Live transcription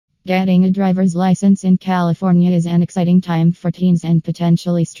Getting a driver's license in California is an exciting time for teens and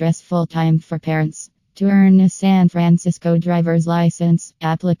potentially stressful time for parents. To earn a San Francisco driver's license,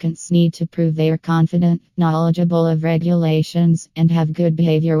 applicants need to prove they are confident, knowledgeable of regulations, and have good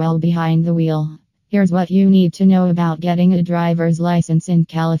behavior while behind the wheel. Here's what you need to know about getting a driver's license in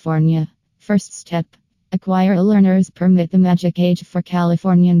California. First step: acquire a learner's permit. The magic age for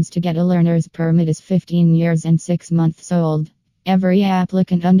Californians to get a learner's permit is 15 years and 6 months old. Every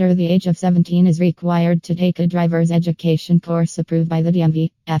applicant under the age of 17 is required to take a driver's education course approved by the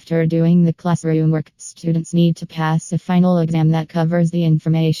DMV. After doing the classroom work, students need to pass a final exam that covers the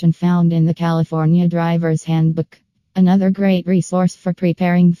information found in the California Driver's Handbook. Another great resource for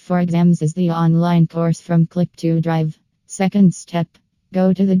preparing for exams is the online course from Click to Drive. Second step: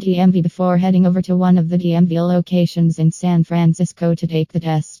 go to the DMV before heading over to one of the DMV locations in San Francisco to take the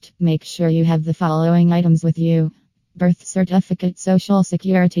test. Make sure you have the following items with you: birth certificate, social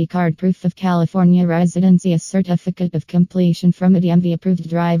security card, proof of California residency, a certificate of completion from a DMV approved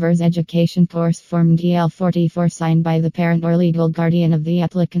driver's education course, form DL-44 signed by the parent or legal guardian of the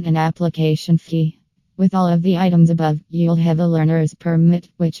applicant, and application fee. With all of the items above, you'll have a learner's permit,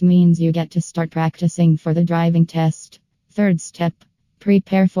 which means you get to start practicing for the driving test. Third step: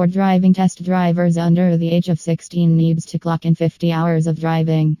 prepare for driving test. Drivers under the age of 16 needs to clock in 50 hours of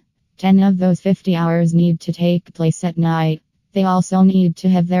driving. 10 of those 50 hours need to take place at night. They also need to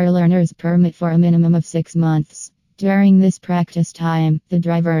have their learner's permit for a minimum of 6 months. During this practice time, the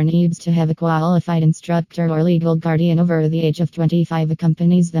driver needs to have a qualified instructor or legal guardian over the age of 25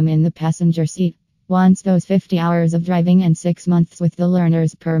 accompanies them in the passenger seat. Once those 50 hours of driving and 6 months with the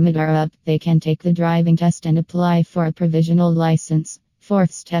learner's permit are up, they can take the driving test and apply for a provisional license.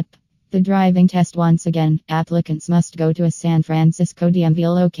 Fourth step: the driving test. Once again, applicants must go to a San Francisco DMV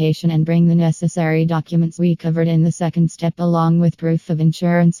location and bring the necessary documents we covered in the second step, along with proof of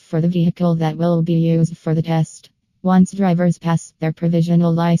insurance for the vehicle that will be used for the test. Once drivers pass, their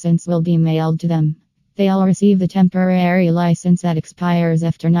provisional license will be mailed to them. They'll receive the temporary license that expires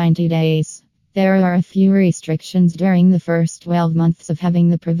after 90 days. There are a few restrictions during the first 12 months of having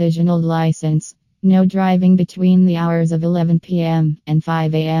the provisional license. No driving between the hours of 11 p.m. and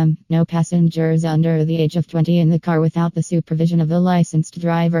 5 a.m. No passengers under the age of 20 in the car without the supervision of a licensed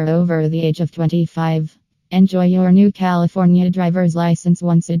driver over the age of 25. Enjoy your new California driver's license.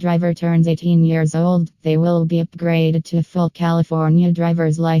 Once a driver turns 18 years old, they will be upgraded to a full California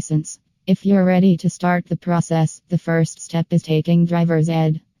driver's license. If you're ready to start the process, the first step is taking driver's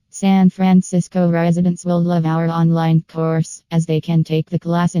ed. San Francisco residents will love our online course, as they can take the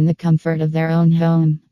class in the comfort of their own home.